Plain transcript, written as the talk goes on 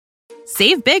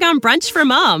Save big on brunch for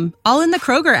mom, all in the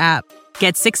Kroger app.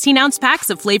 Get 16-ounce packs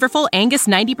of flavorful Angus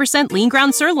 90% lean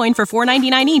ground sirloin for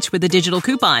 $4.99 each with a digital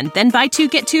coupon. Then buy 2,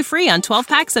 get 2 free on 12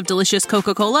 packs of delicious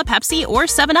Coca-Cola, Pepsi, or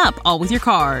 7-Up, all with your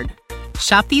card.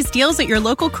 Shop these deals at your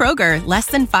local Kroger, less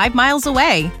than 5 miles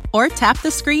away. Or tap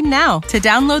the screen now to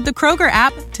download the Kroger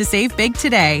app to save big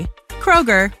today.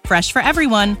 Kroger, fresh for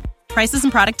everyone. Prices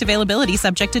and product availability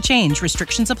subject to change.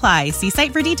 Restrictions apply. See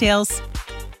site for details.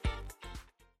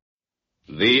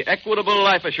 The Equitable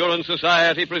Life Assurance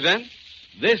Society presents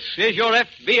This Is Your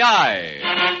FBI.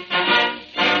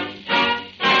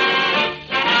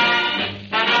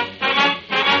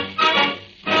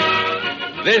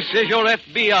 This is Your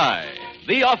FBI,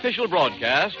 the official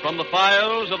broadcast from the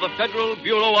files of the Federal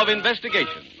Bureau of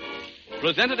Investigation.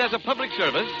 Presented as a public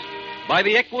service by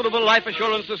the Equitable Life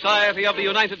Assurance Society of the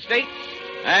United States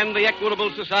and the Equitable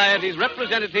Society's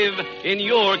representative in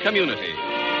your community.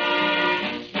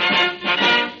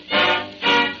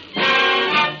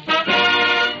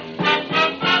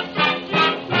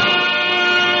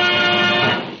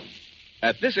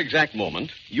 At this exact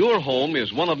moment, your home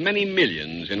is one of many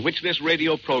millions in which this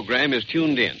radio program is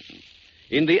tuned in.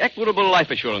 In the Equitable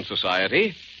Life Assurance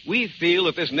Society, we feel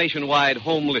that this nationwide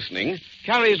home listening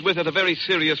carries with it a very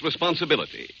serious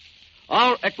responsibility.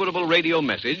 Our Equitable radio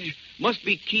message must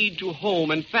be keyed to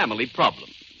home and family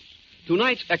problems.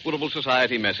 Tonight's Equitable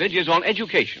Society message is on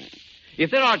education. If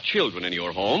there are children in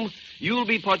your home, you'll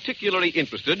be particularly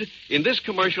interested in this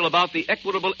commercial about the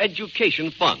Equitable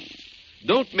Education Fund.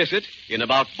 Don't miss it in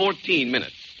about 14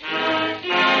 minutes.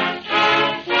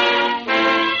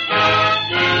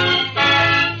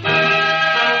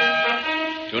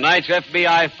 Tonight's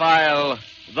FBI file,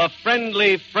 The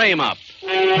Friendly Frame-Up.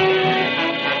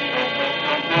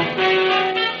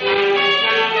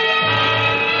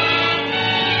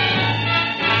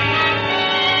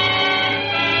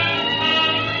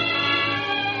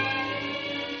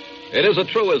 It is a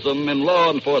truism in law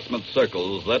enforcement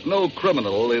circles that no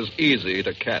criminal is easy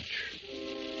to catch.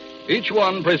 Each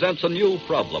one presents a new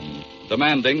problem,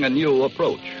 demanding a new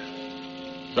approach.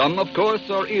 Some, of course,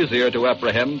 are easier to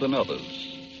apprehend than others.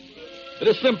 It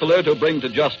is simpler to bring to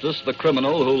justice the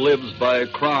criminal who lives by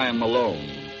crime alone,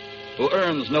 who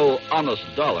earns no honest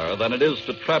dollar, than it is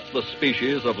to trap the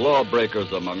species of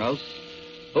lawbreakers among us,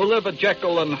 who live a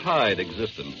Jekyll and Hyde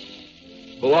existence,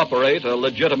 who operate a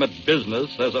legitimate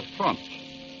business as a front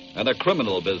and a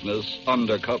criminal business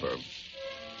undercover.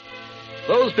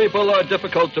 Those people are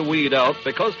difficult to weed out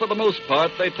because, for the most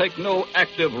part, they take no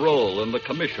active role in the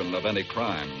commission of any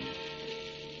crime.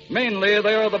 Mainly,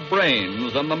 they are the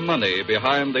brains and the money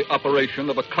behind the operation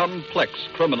of a complex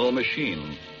criminal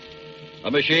machine. A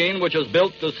machine which is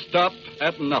built to stop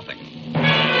at nothing.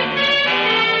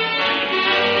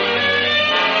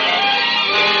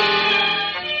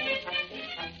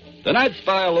 Tonight's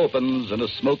file opens in a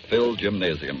smoke-filled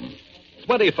gymnasium.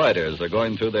 20 fighters are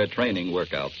going through their training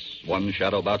workouts. One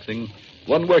shadow boxing,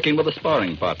 one working with a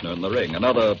sparring partner in the ring,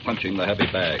 another punching the heavy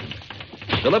bag.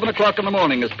 It's 11 o'clock in the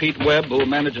morning as Pete Webb, who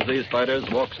manages these fighters,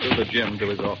 walks through the gym to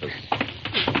his office.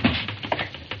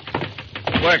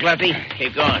 Good work, Lefty.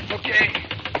 Keep going. Okay.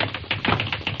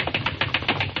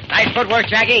 Nice footwork,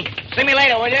 Jackie. See me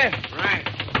later, will you? Right.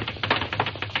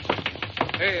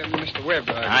 Hey, Mr. Webb.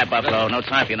 Hi, Buffalo. No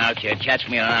time for you now, kid. Catch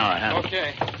me in an hour, huh?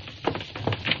 Okay.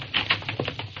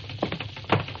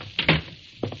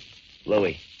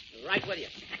 Louie. Right with you.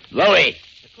 Louie!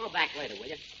 Call back later, will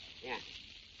you? Yeah.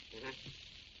 Uh-huh.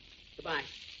 Goodbye.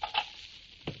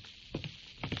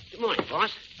 Good morning,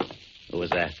 boss. Who was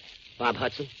that? Bob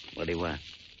Hudson. What do you want?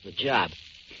 The job.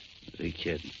 Is he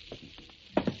kidding?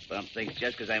 Bump thinks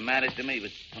just because I managed him when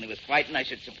he was fighting, I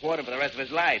should support him for the rest of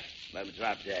his life. Let him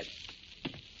drop dead.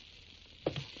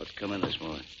 What's come in this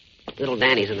morning? Little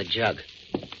Danny's in the jug.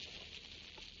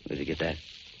 Where'd you get that?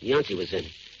 Yancey was in.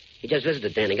 He just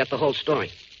visited Danny, got the whole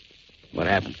story. What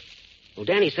happened? Well,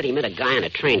 Danny said he met a guy on a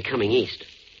train coming east.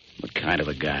 What kind of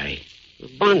a guy? A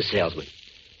bond salesman.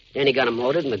 Danny got him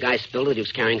loaded, and the guy spilled that he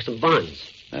was carrying some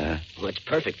bonds. Well, it's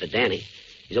perfect for Danny.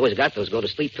 He's always got those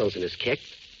go-to-sleep pills in his kick.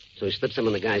 So he slipped some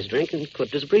in the guy's drink and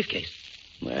clipped his briefcase.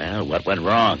 Well, what went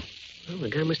wrong? Well, the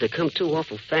guy must have come to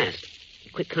awful fast. He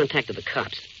quick contacted the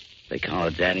cops. They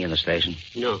collared Danny in the station?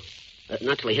 No,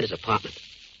 not till he hit his apartment.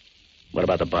 What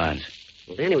about the bonds?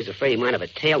 Well, Danny was afraid he might have a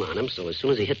tail on him, so as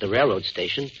soon as he hit the railroad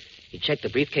station, he checked the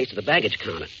briefcase at the baggage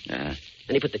counter. Then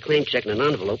he put the claim check in an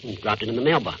envelope and dropped it in the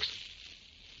mailbox.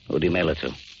 Who'd he mail it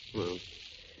to? Well,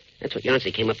 that's what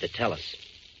Yancey came up to tell us.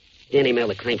 Danny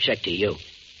mailed the claim check to you.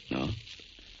 No?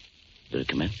 Did it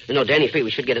come in? No, Danny figured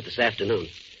we should get it this afternoon.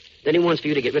 Then he wants for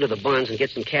you to get rid of the bonds and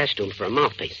get some cash to him for a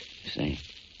mouthpiece. See.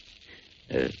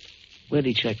 Where'd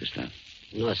he check the stuff?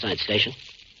 North Side Station.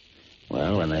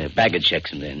 Well, when the baggage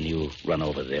checks him, then you run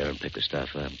over there and pick the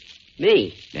stuff up.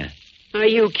 Me? Yeah. Are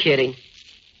you kidding?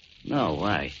 No,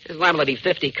 why? There's liable to be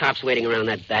 50 cops waiting around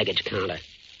that baggage counter.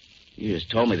 You just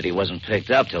told me that he wasn't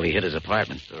picked up till he hit his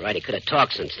apartment. All right, he could have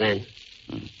talked since then.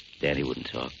 Daddy wouldn't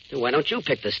talk. Then why don't you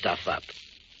pick the stuff up?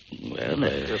 Well,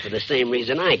 For the same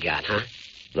reason I got, huh?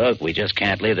 Look, we just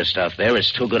can't leave the stuff there.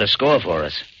 It's too good a score for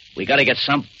us. We got to get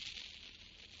some...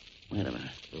 Wait a minute.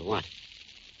 What?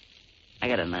 I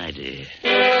got an idea.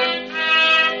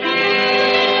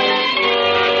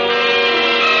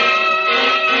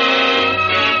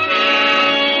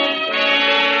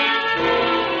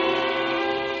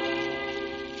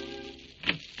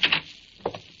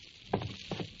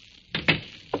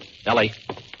 Ellie,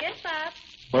 Yes, Bob.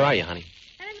 where are you, honey?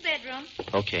 I'm in the bedroom.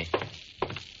 Okay.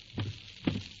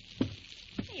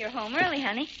 You're home early,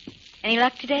 honey. Any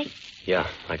luck today? Yeah,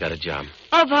 I got a job.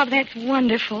 Oh, Bob, that's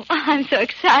wonderful. Oh, I'm so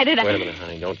excited. Wait a minute,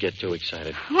 honey. Don't get too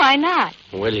excited. Why not?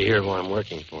 Wait till you hear who I'm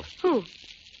working for. Who?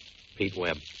 Pete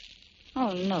Webb.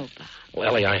 Oh, no, Bob. Well,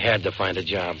 Ellie, I had to find a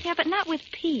job. Yeah, but not with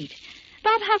Pete.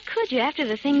 Bob, how could you after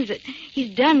the things that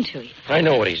he's done to you? I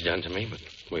know what he's done to me, but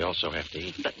we also have to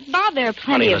eat. But, Bob, there are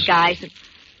plenty Honey, of listen. guys that...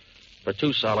 For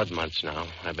 2 solid months now,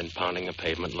 I've been pounding the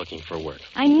pavement looking for work.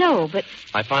 I know, but...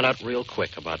 I found out real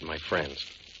quick about my friends.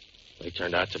 They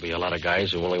turned out to be a lot of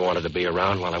guys who only wanted to be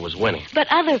around while I was winning. But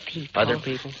other people... Other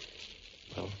people?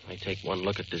 Well, I take one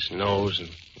look at this nose and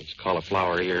its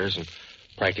cauliflower ears and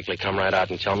practically come right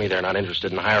out and tell me they're not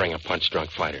interested in hiring a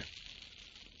punch-drunk fighter.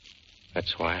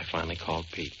 That's why I finally called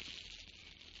Pete.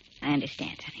 I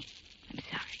understand, honey. I'm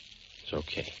sorry. It's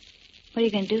okay. What are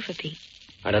you going to do for Pete?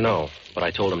 I don't know, but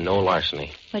I told him no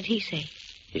larceny. What did he say?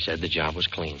 He said the job was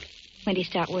clean. When did he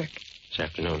start work? This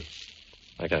afternoon.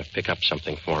 I gotta pick up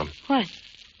something for him. What?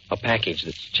 A package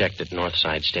that's checked at North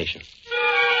Side Station.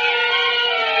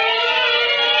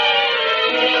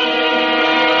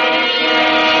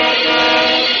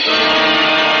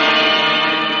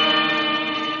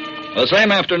 The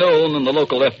same afternoon in the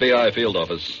local FBI field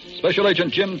office, Special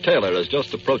Agent Jim Taylor is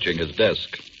just approaching his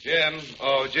desk. Jim.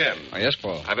 Oh, Jim. Oh, yes,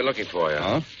 Paul. I've been looking for you.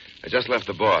 Oh? I just left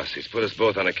the boss. He's put us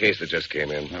both on a case that just came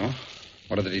in. No?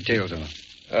 What are the details of it?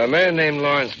 A man named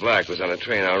Lawrence Black was on a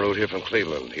train en route here from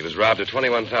Cleveland. He was robbed of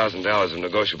 $21,000 of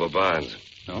negotiable bonds.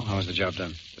 No? How was the job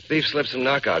done? The thief slipped some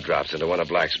knockout drops into one of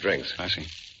Black's drinks. I see.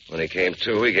 When he came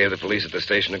to, he gave the police at the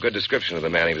station a good description of the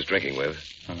man he was drinking with.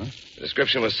 Uh-huh. The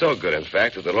description was so good, in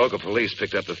fact, that the local police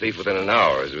picked up the thief within an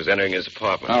hour as he was entering his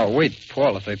apartment. Oh, wait,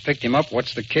 Paul, if they picked him up,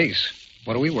 what's the case?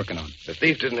 What are we working on? The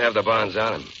thief didn't have the bonds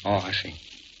on him. Oh, I see.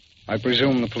 I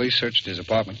presume the police searched his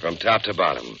apartment. From top to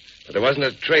bottom. But there wasn't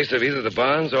a trace of either the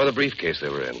bonds or the briefcase they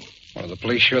were in. Well, are the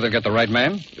police sure they've got the right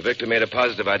man? The victim made a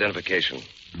positive identification.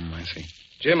 I see.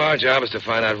 Jim, our job is to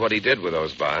find out what he did with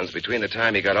those bonds between the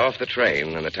time he got off the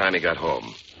train and the time he got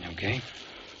home. Okay.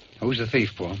 Who's the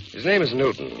thief, Paul? His name is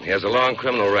Newton. He has a long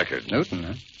criminal record. Newton,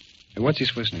 huh? Hey, what's his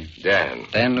first name? Dan.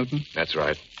 Dan Newton? That's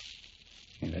right.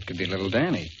 Hey, that could be little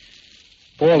Danny.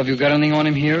 Paul, have you got anything on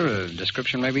him here? A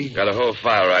description, maybe? Got a whole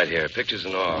file right here, pictures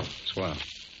and all. Swell.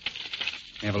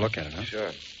 You have a look at it, huh? Sure.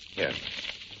 Here.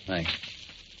 Thanks.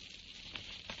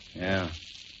 Yeah.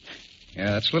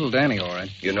 Yeah, that's little Danny, all right.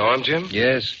 You know him, Jim?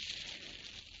 Yes.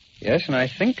 Yes, and I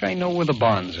think I know where the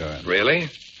bonds are. Really?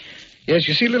 Yes,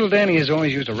 you see, little Danny has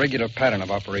always used a regular pattern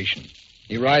of operation.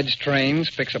 He rides trains,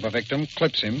 picks up a victim,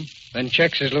 clips him, then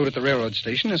checks his load at the railroad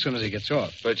station as soon as he gets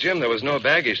off. But, Jim, there was no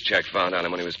baggage check found on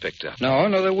him when he was picked up. No,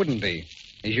 there wouldn't be.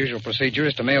 His usual procedure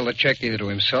is to mail the check either to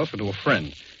himself or to a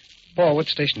friend. Paul, what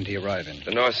station did he arrive in?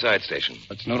 The North Side Station.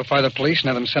 Let's notify the police and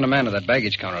have them send a man to that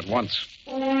baggage counter at once.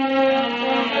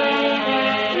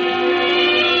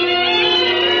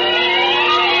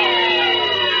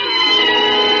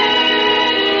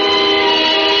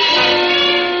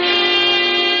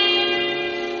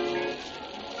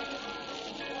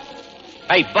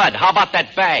 Hey, Bud, how about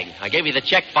that bag? I gave you the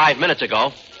check 5 minutes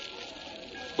ago.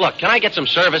 Look, can I get some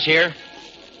service here?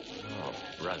 Oh,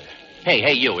 brother.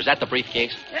 Hey, you, is that the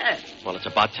briefcase? Yeah. Well, it's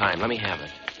about time. Let me have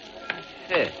it.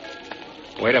 Yeah.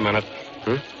 Wait a minute.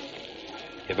 You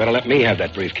better let me have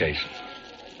that briefcase.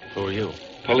 Who are you?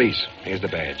 Police. Here's the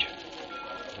badge.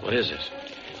 What is this?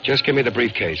 Just give me the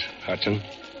briefcase, Hudson.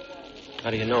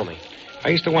 How do you know me? I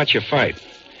used to watch you fight.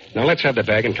 Now let's have the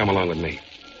bag and come along with me.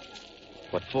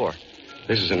 What for?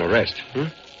 This is an arrest.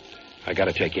 I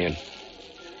gotta take you in.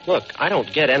 Look, I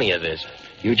don't get any of this.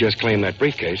 You just claimed that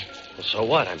briefcase. Well, so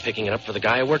what? I'm picking it up for the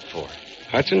guy I work for.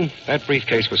 Hudson, that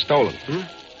briefcase was stolen.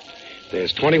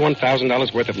 There's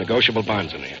 $21,000 worth of negotiable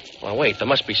bonds in there. Well, wait, there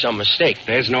must be some mistake.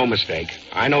 There's no mistake.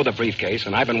 I know the briefcase,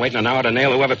 and I've been waiting an hour to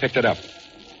nail whoever picked it up.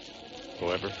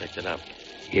 Whoever picked it up.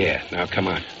 Yeah, now come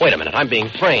on. Wait a minute, I'm being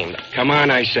framed. Come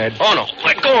on, I said. Oh, no,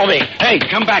 let go of me. Hey,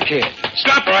 come back here.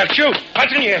 Stop or I'll shoot.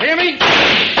 Hudson, you hear me?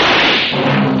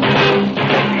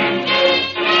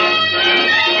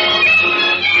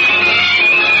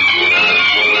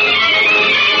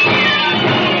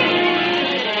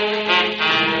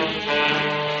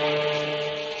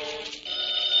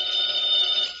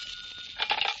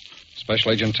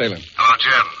 Special Agent Taylor. Hello,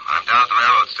 Jim. I'm down at the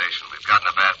railroad station. We've gotten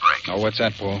a bad break. Oh, what's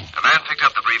that, Paul? A man picked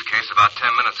up the briefcase about 10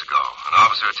 minutes ago. An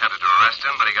officer attempted to arrest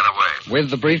him, but he got away. With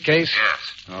the briefcase? Yes.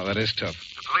 Oh, that is tough.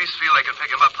 The police feel they can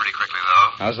pick him up pretty quickly, though.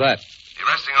 How's that? The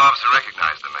arresting officer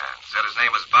recognized the man. Said his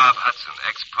name was Bob Hudson,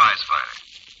 ex-prize fighter.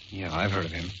 Yeah, I've heard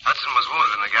of him. Hudson was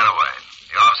wounded in the getaway.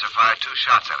 The officer fired 2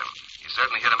 shots at him. He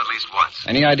certainly hit him at least once.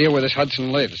 Any idea where this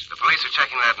Hudson lives? The police are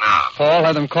checking that now. Paul,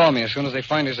 have them call me as soon as they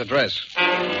find his address.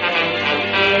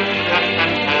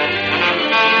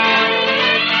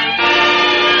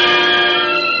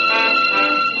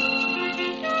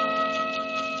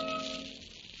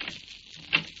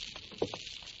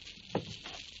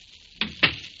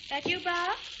 That you,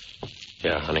 Bob?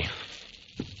 Yeah, honey.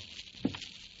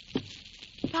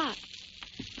 Bob.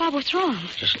 Bob, what's wrong?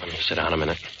 Just let me sit down a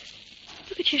minute.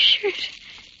 Look at your shirt.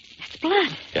 That's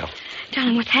blood. Yeah,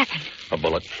 Darling, what's happened? a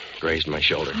bullet grazed my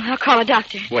shoulder. I'll call a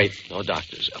doctor. Wait, no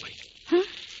doctors, Ellie. Huh?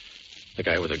 The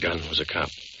guy with the gun was a cop.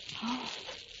 Oh.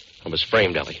 I was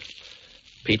framed, Ellie.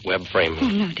 Pete Webb framed Oh,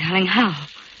 me. no, darling, how?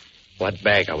 That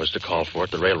bag I was to call for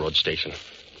at the railroad station.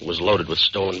 It was loaded with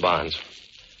stolen bonds.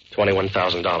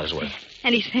 $21,000 worth.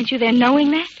 And he sent you there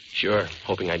knowing that? Sure,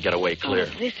 hoping I'd get away clear.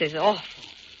 Oh, this is awful.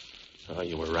 Oh,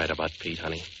 you were right about Pete,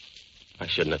 honey. I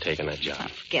shouldn't have taken that Oh, job.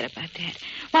 forget about that.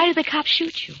 Why did the cop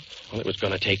shoot you? Well, it was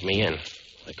going to take me in.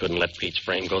 I couldn't let Pete's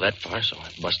frame go that far, so I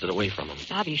busted away from him.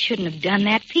 Bob, you shouldn't have done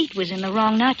that. Pete was in the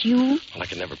wrong, not you. Well, I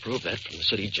could never prove that from the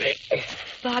city jail.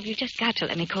 Bob, you just got to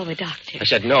let me call the doctor. I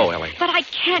said no, Ellie. But I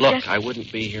can't Look, just... I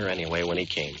wouldn't be here anyway when he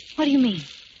came. What do you mean?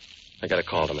 I got a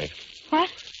call to make.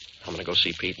 What? I'm going to go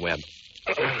see Pete Webb.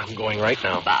 I'm going right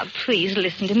now. Bob, please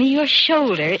listen to me. Your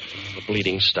shoulder. The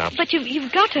bleeding stopped. But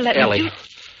you've got to let Ellie, me do...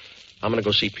 I'm going to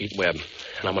go see Pete Webb,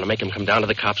 and I'm going to make him come down to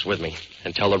the cops with me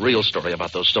and tell the real story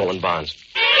about those stolen bonds.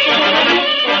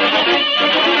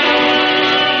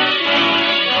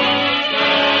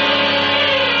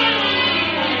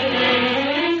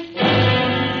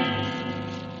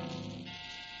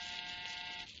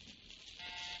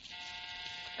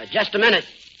 Just a minute.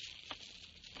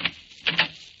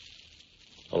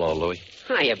 Hello, Louie.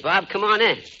 Hiya, Bob. Come on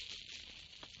in.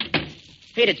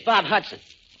 Pete, it's Bob Hudson.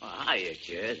 Oh, hiya,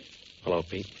 kid. Hello,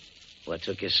 Pete. What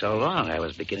took you so long? I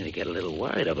was beginning to get a little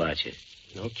worried about you.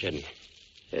 No kidding.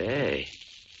 Hey,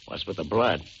 what's with the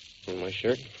blood? In my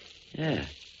shirt? Yeah.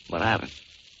 What happened?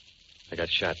 I got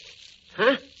shot.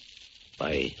 Huh?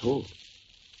 By who?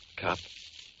 Cop.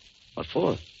 What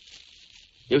for?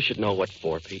 You should know what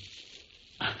for, Pete.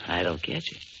 I don't get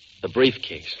you. The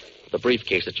briefcase. The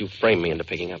briefcase that you framed me into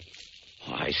picking up.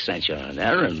 Oh, I sent you on an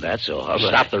errand, that's all. But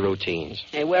Stop the routines.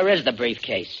 Hey, where is the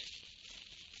briefcase?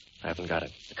 I haven't got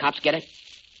it. The cops get it?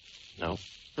 No.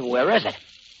 And where is it?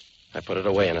 I put it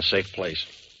away in a safe place.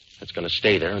 It's going to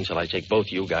stay there until I take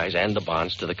both you guys and the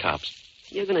bonds to the cops.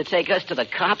 You're going to take us to the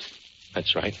cops?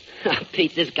 That's right.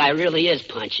 Pete, this guy really is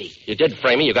punchy. You did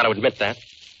frame me. You got to admit that.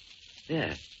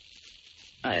 Yeah.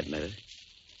 I admit it.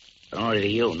 But only to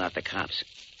you, not the cops.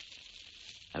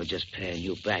 I was just paying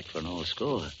you back for an old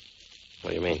score. What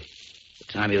do you mean? The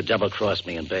time you double-crossed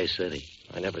me in Bay City.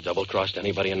 I never double-crossed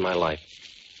anybody in my life.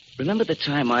 Remember the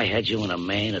time I had you in a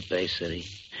main at Bay City?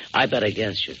 I bet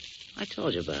against you. I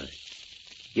told you about it.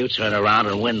 You turn around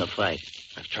and win the fight.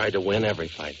 I've tried to win every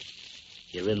fight.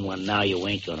 You're in one now, you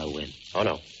ain't gonna win. Oh,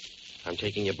 no. I'm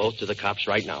taking you both to the cops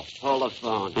right now. Hold the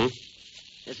phone. Hmm?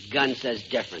 This gun says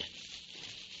different.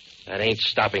 That ain't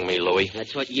stopping me, Louie.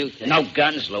 That's what you think. No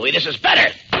guns, Louie. This is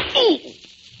better. Ooh.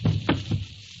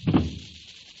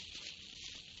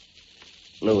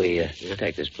 Louie,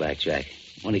 take this blackjack.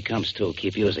 When he comes to,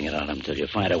 keep using it on him until you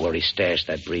find out where he stashed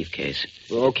that briefcase.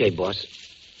 Well, okay, boss.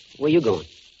 Where you going?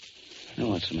 I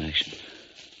want some action.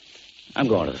 I'm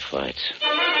going to the fights.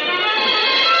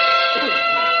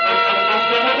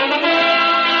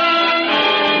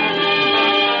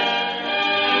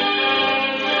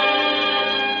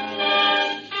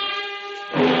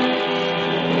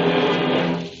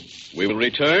 We will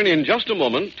return in just a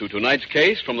moment to tonight's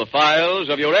case from the files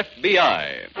of your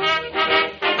FBI.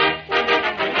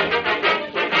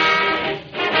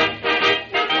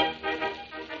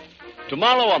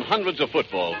 Tomorrow on hundreds of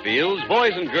football fields,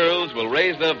 boys and girls will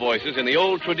raise their voices in the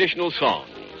old traditional songs.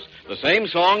 The same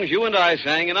songs you and I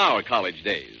sang in our college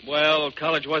days. Well,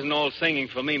 college wasn't all singing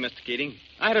for me, Mr. Keating.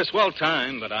 I had a swell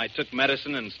time, but I took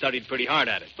medicine and studied pretty hard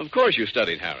at it. Of course you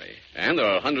studied, Harry. And there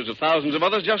are hundreds of thousands of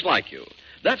others just like you.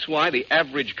 That's why the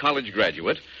average college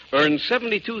graduate earns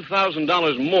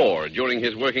 $72,000 more during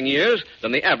his working years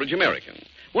than the average American.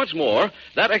 What's more,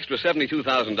 that extra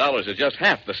 $72,000 is just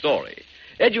half the story.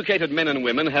 Educated men and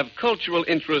women have cultural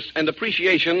interest and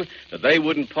appreciation that they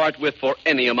wouldn't part with for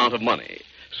any amount of money.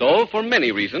 So, for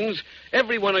many reasons,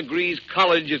 everyone agrees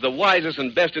college is the wisest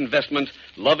and best investment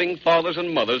loving fathers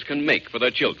and mothers can make for their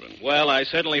children. Well, I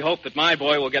certainly hope that my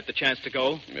boy will get the chance to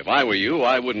go. If I were you,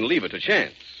 I wouldn't leave it to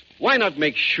chance. Why not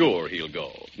make sure he'll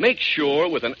go? Make sure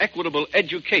with an Equitable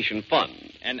Education Fund.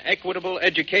 An Equitable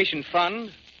Education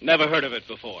Fund? Never heard of it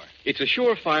before. It's a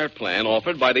surefire plan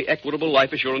offered by the Equitable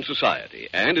Life Assurance Society,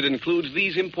 and it includes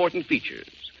these important features.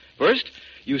 First,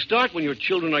 you start when your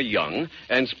children are young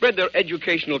and spread their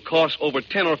educational costs over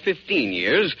 10 or 15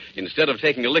 years instead of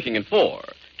taking a licking in 4.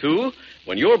 2,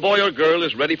 when your boy or girl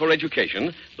is ready for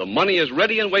education, the money is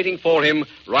ready and waiting for him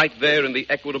right there in the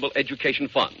Equitable Education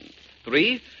Fund.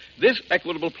 3, this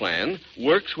Equitable plan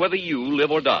works whether you live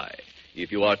or die. If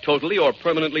you are totally or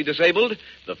permanently disabled,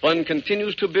 the fund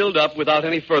continues to build up without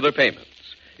any further payments.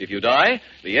 If you die,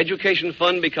 the education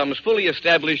fund becomes fully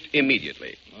established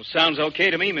immediately. Well, sounds okay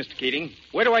to me, Mr. Keating.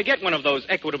 Where do I get one of those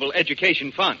Equitable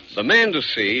Education Funds? The man to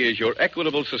see is your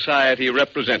Equitable Society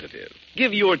representative.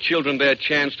 Give your children their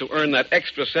chance to earn that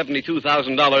extra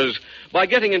 $72,000 by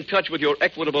getting in touch with your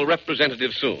Equitable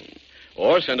representative soon.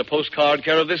 Or send a postcard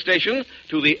care of this station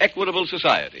to the Equitable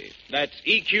Society. That's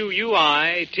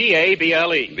EQUITABLE.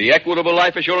 The Equitable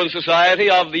Life Assurance Society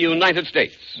of the United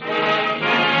States.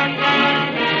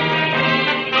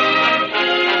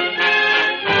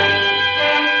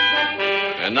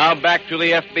 And now back to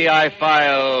the FBI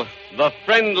file, The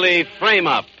Friendly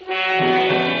Frame-Up.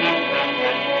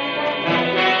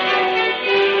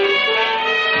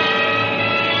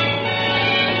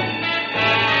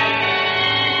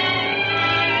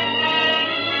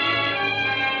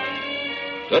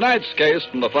 Tonight's case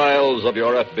from the files of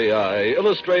your FBI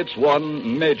illustrates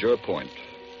one major point.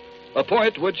 A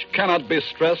point which cannot be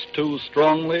stressed too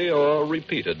strongly or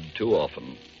repeated too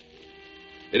often.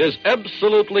 It is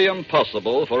absolutely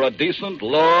impossible for a decent,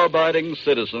 law-abiding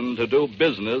citizen to do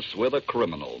business with a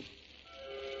criminal.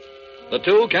 The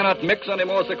two cannot mix any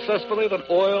more successfully than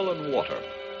oil and water,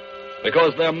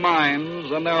 because their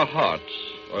minds and their hearts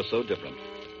are so different.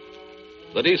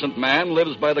 The decent man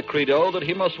lives by the credo that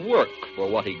he must work for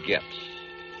what he gets,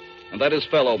 and that his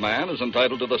fellow man is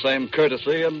entitled to the same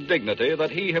courtesy and dignity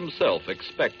that he himself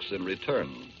expects in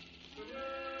return.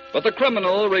 But the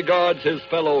criminal regards his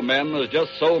fellow men as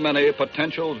just so many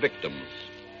potential victims,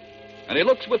 and he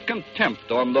looks with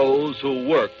contempt on those who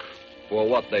work for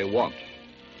what they want.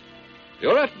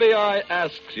 Your FBI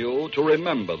asks you to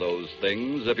remember those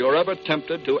things if you're ever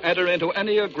tempted to enter into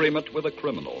any agreement with a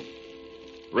criminal.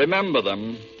 Remember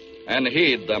them and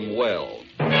heed them well.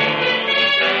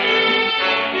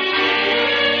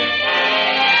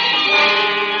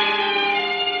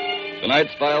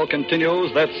 Tonight's file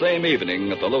continues that same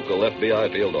evening at the local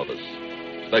FBI field office.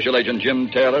 Special Agent Jim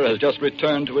Taylor has just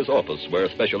returned to his office where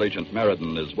Special Agent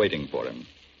Meriden is waiting for him.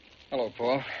 Hello,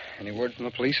 Paul. Any word from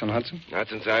the police on Hudson? Not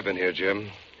since I've been here,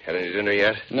 Jim. Had any dinner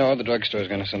yet? No, the drugstore's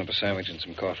going to send up a sandwich and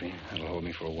some coffee. That'll hold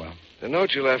me for a while. The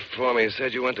note you left for me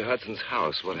said you went to Hudson's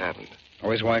house. What happened? Oh,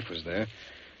 his wife was there.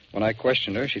 When I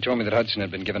questioned her, she told me that Hudson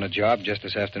had been given a job just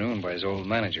this afternoon by his old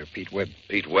manager, Pete Webb.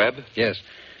 Pete Webb? Yes.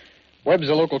 Webb's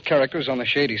a local character who's on the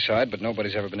shady side, but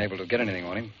nobody's ever been able to get anything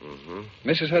on him. Mm-hmm.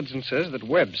 Mrs. Hudson says that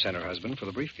Webb sent her husband for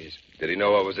the briefcase. Did he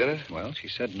know what was in it? Well, she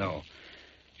said no.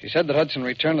 She said that Hudson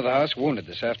returned to the house wounded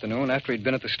this afternoon after he'd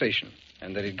been at the station,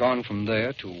 and that he'd gone from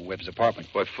there to Webb's apartment.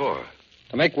 What for?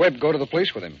 To make Webb go to the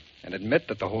police with him and admit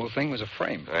that the whole thing was a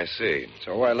frame. I see.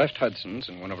 So I left Hudson's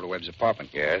and went over to Webb's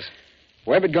apartment. Yes?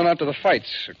 Webb had gone out to the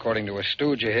fights, according to a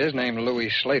stooge of his named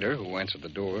Louis Slater, who answered the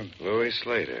door. Louis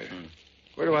Slater.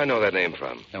 Where do I know that name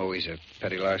from? Oh, he's a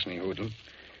petty larceny hoodlum.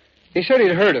 He said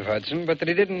he'd heard of Hudson, but that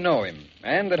he didn't know him,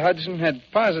 and that Hudson had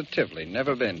positively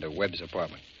never been to Webb's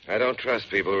apartment. I don't trust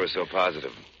people who are so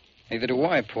positive. Neither do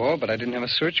I, Paul, but I didn't have a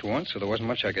search warrant, so there wasn't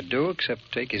much I could do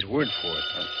except take his word for it.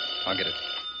 I'll get it.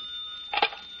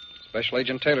 Special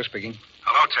Agent Taylor speaking.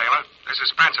 Hello, Taylor. This is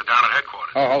Spencer down at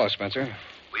headquarters. Oh, hello, Spencer.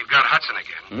 We've got Hudson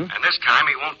again, and this time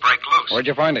he won't break loose. Where'd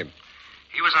you find him?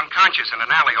 He was unconscious in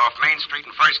an alley off Main Street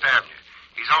and First Avenue.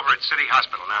 He's over at City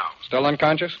Hospital now. Still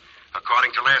unconscious?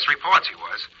 According to last reports, he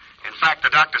was. In fact, the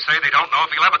doctors say they don't know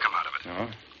if he'll ever come out of it. Oh.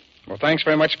 Well, thanks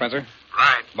very much, Spencer.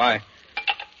 Right. Bye.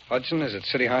 Hudson is at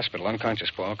City Hospital,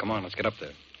 unconscious, Paul. Come on, let's get up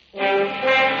there. Come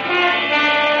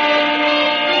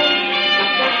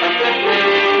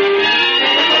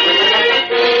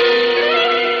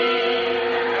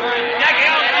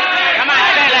on,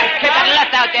 Sailor. Keep that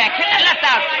left out there. Keep that left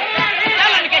out.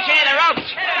 Tell him to get you near the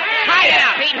ropes. Tie it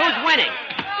out. Pete, who's winning?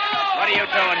 What are you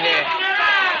doing here?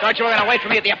 Thought you were going to wait for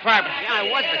me at the apartment. Yeah,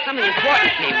 I was, but something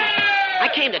important came up. I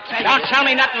came to tell you... Don't tell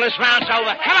me nothing till this round's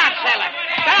over. Come on, Sailor.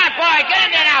 Come on, boy. Get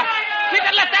in there now. Keep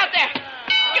that left out there.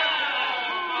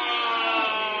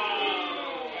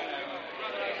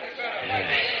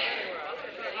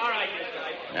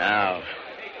 Now,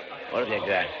 what have you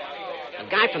got? A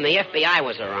guy from the FBI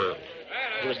was around.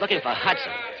 He was looking for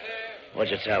Hudson.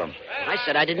 What'd you tell him? I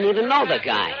said I didn't even know the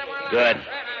guy. Good.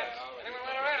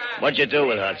 What'd you do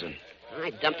with Hudson? I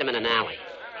dumped him in an alley.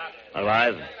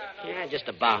 Alive? Yeah, just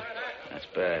about. That's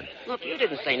bad. Look, you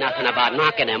didn't say nothing about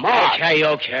knocking him off. Okay.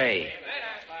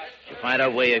 Did you find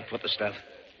out where you put the stuff?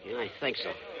 Yeah, I think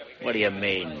so. What do you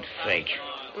mean, fake?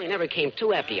 Well, he never came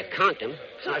to after you conked him.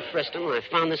 So I frisked him and I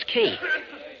found this key.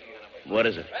 What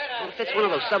is it? Well, it fits one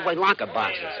of those subway locker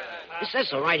boxes. It says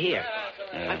so right here.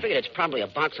 Yeah. I figured it's probably a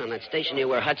box on that station near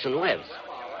where Hudson lives.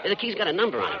 The key's got a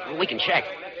number on it. We can check.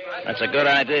 That's a good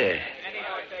idea.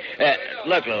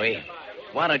 Look, Louis,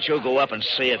 why don't you go up and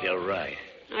see if you're right?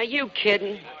 Are you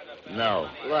kidding? No.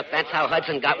 Look, that's how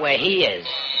Hudson got where he is.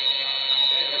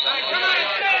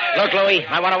 Look, Louis,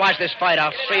 I want to watch this fight.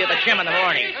 I'll see you at the gym in the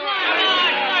morning.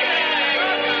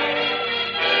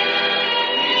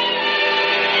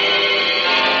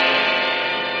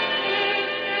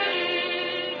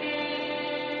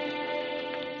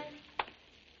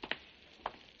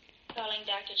 Calling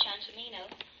Dr. Ciancimino.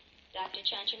 Dr.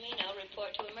 Ciancimino,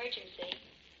 report to emergency.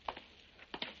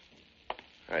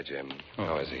 Hi, Jim.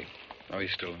 How is he? Oh,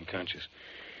 he's still unconscious.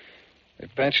 They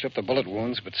patched up the bullet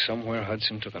wounds, but somewhere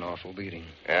Hudson took an awful beating.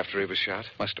 After he was shot?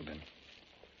 Must have been.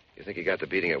 You think he got the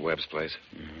beating at Webb's place?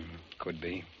 Could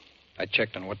be. I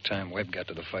checked on what time Webb got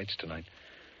to the fights tonight.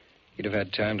 He'd have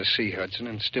had time to see Hudson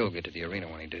and still get to the arena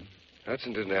when he did.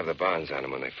 Hudson didn't have the bonds on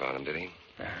him when they found him, did he?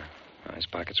 His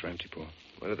pockets were empty, Paul.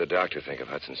 What did the doctor think of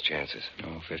Hudson's chances?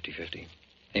 Oh, 50-50.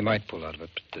 He might pull out of it,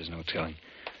 but there's no telling.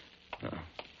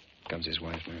 Comes his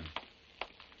wife now.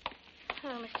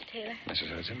 Hello, Mr. Taylor. Mrs.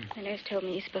 Hudson? The nurse told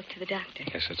me you spoke to the doctor.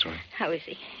 Yes, that's right. How is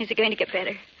he? Is he going to get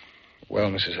better? Well,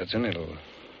 Mrs. Hudson, it'll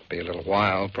be a little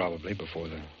while, probably, before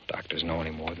the doctors know any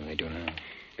more than they do now.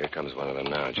 Here comes one of them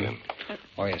now, Jim.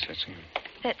 Oh, yes, Hudson.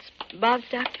 That's Bob's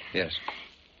doctor? Yes.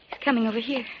 He's coming over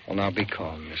here. Well, now, be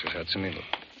calm, Mrs. Hudson. It's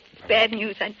bad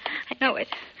news. I know it.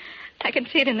 I can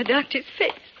see it in the doctor's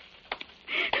face.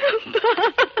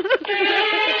 Bob.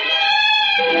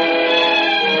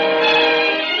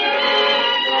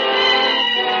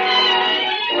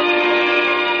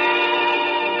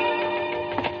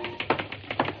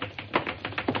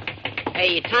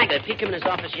 Hey, Tiger, did Pete come in his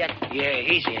office yet? Yeah,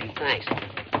 he's in. Thanks.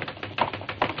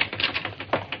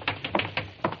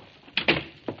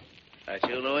 That's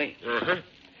you, Louis? Uh-huh.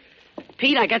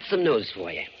 Pete, I got some news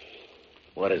for you.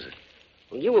 What is it?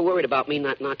 Well, you were worried about me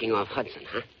not knocking off Hudson,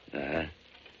 huh? Uh-huh.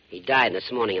 He died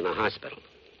this morning in the hospital.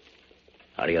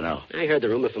 How do you know? I heard the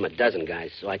rumor from a dozen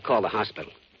guys, so I called the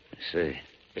hospital. I see.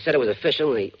 They said it was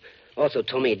official, and they also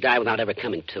told me he died without ever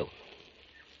coming to.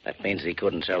 That means he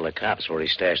couldn't tell the cops where he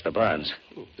stashed the bonds.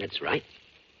 That's right.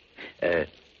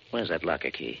 Where's that locker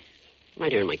key?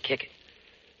 Right here in my kick.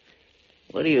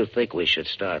 Where do you think we should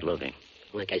start looking?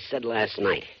 Like I said last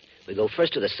night, we go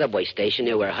first to the subway station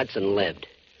near where Hudson lived.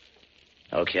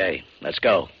 Okay, let's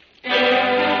go.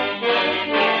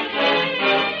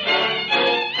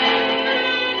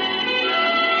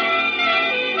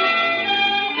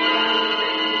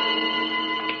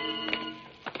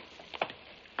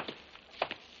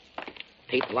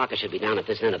 Pete, the locker should be down at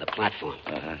this end of the platform.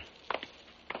 Uh-huh.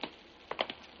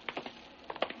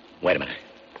 Wait a minute.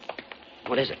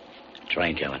 What is it?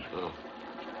 Train coming. Oh.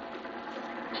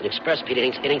 It's an express, Pete.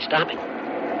 It ain't stopping.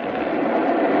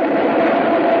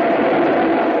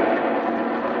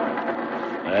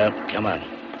 Well, come on.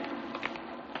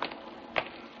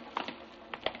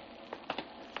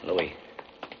 Louis,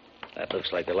 that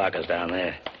looks like the locker's down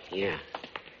there. Yeah.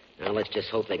 Now let's just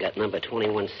hope they got number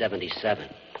 2177.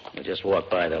 We'll just walk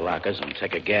by the lockers and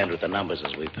take a gander at the numbers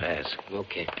as we pass.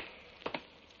 Okay.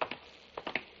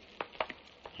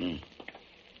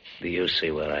 Do you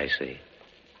see what I see?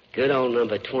 Good old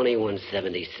number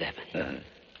 2177. Uh-huh.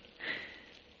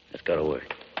 Let's go to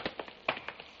work.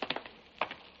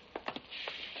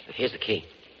 Here's the key.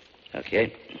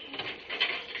 Okay.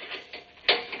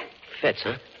 Fits,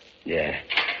 huh? Yeah.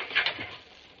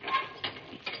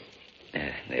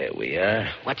 There we are.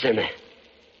 What's in there?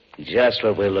 Just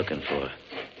what we're looking for.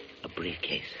 A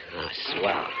briefcase. Oh,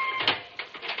 swell.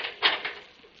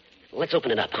 Let's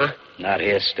open it up, huh? Not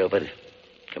here, stupid.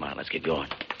 Come on, let's get going.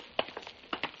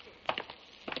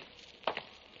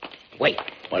 Wait.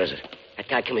 What is it? That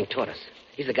guy coming toward us.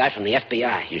 He's the guy from the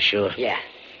FBI. You sure? Yeah.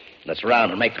 Let's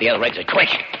round and make for the other exit quick.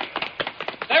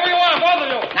 There you are, both of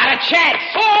you. Not a chance.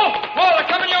 Oh, they're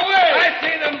coming your way. I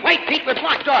see them. Wait, Pete, we're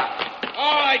blocked off.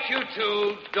 All right, you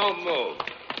two, don't move.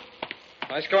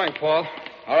 Nice going, Paul.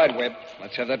 All right, Webb.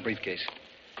 Let's have that briefcase.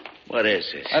 What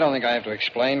is this? I don't think I have to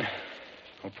explain.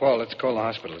 Well, Paul, let's call the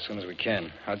hospital as soon as we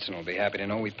can. Hudson will be happy to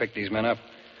know we picked these men up.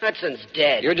 Hudson's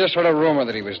dead. You just heard a rumor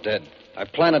that he was dead. I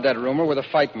planted that rumor with a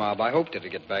fight mob. I hoped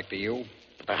it'd get back to you.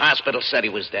 The hospital said he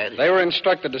was dead. They were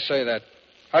instructed to say that.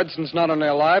 Hudson's not only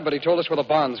alive, but he told us where the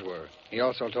bonds were. He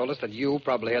also told us that you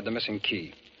probably had the missing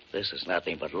key. This is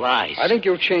nothing but lies. I think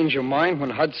you'll change your mind when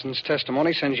Hudson's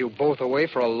testimony sends you both away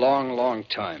for a long, long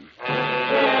time.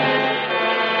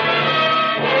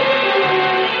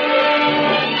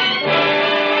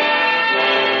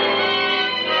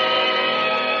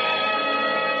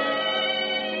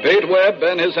 Pete Webb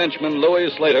and his henchman Louis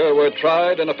Slater were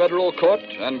tried in a federal court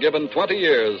and given 20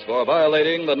 years for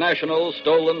violating the National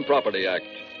Stolen Property Act.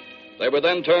 They were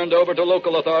then turned over to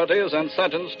local authorities and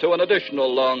sentenced to an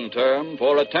additional long term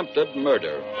for attempted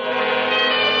murder.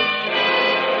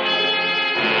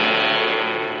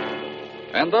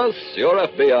 And thus, your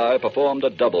FBI performed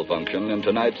a double function in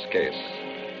tonight's case.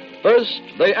 First,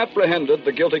 they apprehended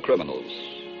the guilty criminals.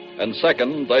 And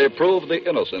second, they proved the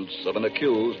innocence of an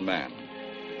accused man.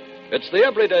 It's the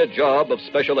everyday job of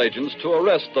special agents to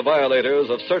arrest the violators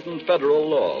of certain federal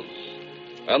laws.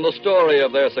 And the story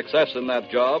of their success in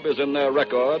that job is in their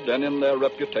record and in their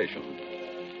reputation.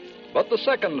 But the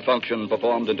second function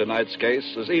performed in tonight's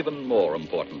case is even more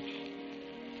important.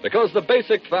 Because the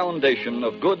basic foundation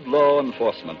of good law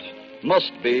enforcement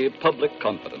must be public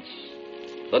confidence.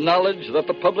 The knowledge that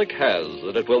the public has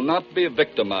that it will not be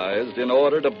victimized in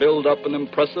order to build up an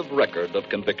impressive record of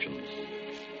convictions.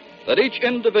 That each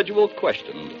individual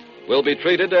questioned will be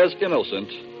treated as innocent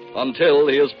until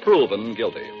he is proven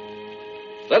guilty.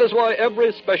 That is why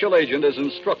every special agent is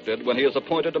instructed when he is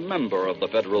appointed a member of the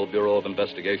Federal Bureau of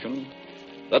Investigation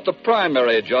that the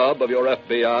primary job of your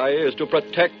FBI is to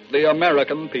protect the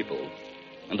American people,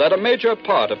 and that a major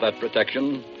part of that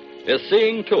protection is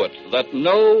seeing to it that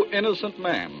no innocent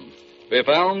man be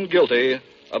found guilty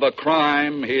of a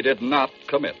crime he did not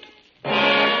commit.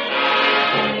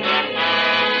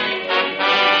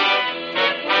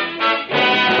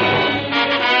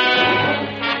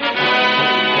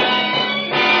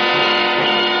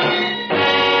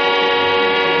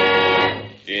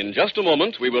 In just a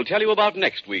moment, we will tell you about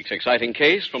next week's exciting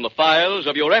case from the files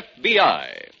of your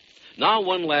FBI. Now,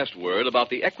 one last word about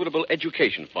the Equitable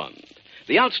Education Fund.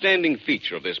 The outstanding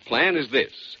feature of this plan is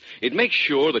this. It makes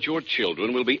sure that your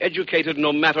children will be educated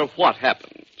no matter what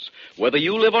happens. Whether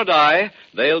you live or die,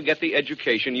 they'll get the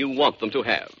education you want them to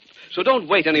have. So don't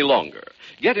wait any longer.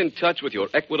 Get in touch with your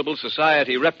Equitable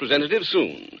Society representative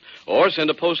soon. Or send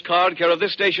a postcard care of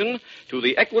this station to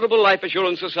the Equitable Life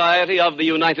Assurance Society of the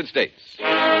United States.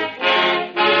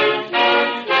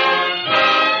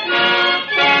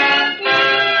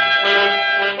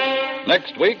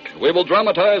 Next week, we will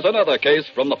dramatize another case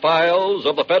from the files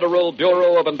of the Federal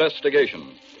Bureau of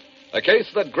Investigation. A case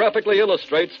that graphically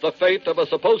illustrates the fate of a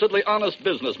supposedly honest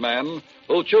businessman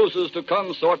who chooses to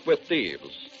consort with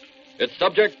thieves. Its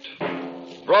subject,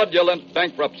 fraudulent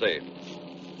bankruptcy.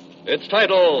 Its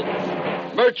title,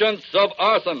 Merchants of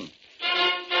Arson.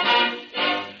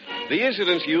 The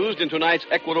incidents used in tonight's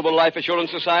Equitable Life Assurance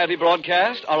Society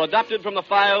broadcast are adopted from the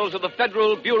files of the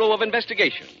Federal Bureau of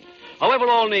Investigation. However,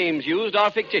 all names used are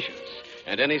fictitious,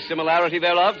 and any similarity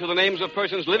thereof to the names of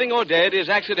persons living or dead is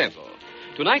accidental.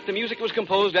 Tonight, the music was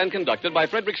composed and conducted by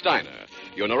Frederick Steiner.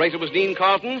 Your narrator was Dean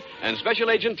Carlton, and Special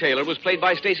Agent Taylor was played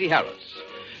by Stacey Harris.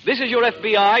 This Is Your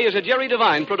FBI is a Jerry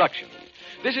Devine production.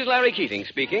 This is Larry Keating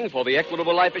speaking for the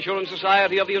Equitable Life Assurance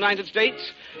Society of the United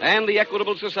States and the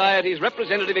Equitable Society's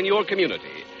representative in your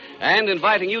community, and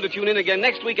inviting you to tune in again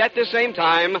next week at this same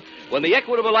time when the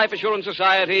Equitable Life Assurance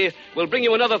Society will bring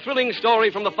you another thrilling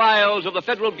story from the files of the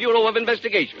Federal Bureau of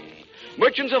Investigation.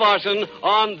 Merchants of Arson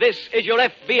on This Is Your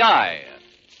FBI.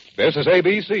 This is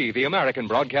ABC, the American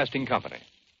Broadcasting Company.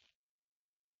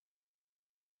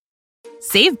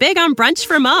 Save big on brunch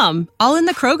for Mom, all in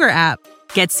the Kroger app.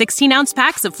 Get 16-ounce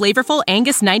packs of flavorful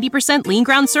Angus 90% lean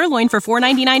ground sirloin for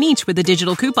 $4.99 each with a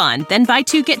digital coupon. Then buy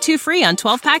 2, get 2 free on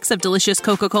 12 packs of delicious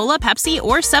Coca-Cola, Pepsi,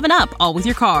 or 7-Up, all with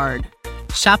your card.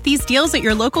 Shop these deals at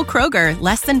your local Kroger,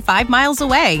 less than 5 miles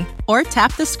away. Or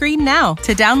tap the screen now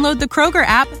to download the Kroger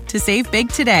app to save big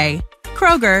today.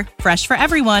 Kroger, fresh for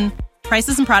everyone.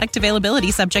 Prices and product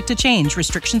availability subject to change.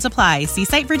 Restrictions apply. See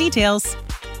site for details.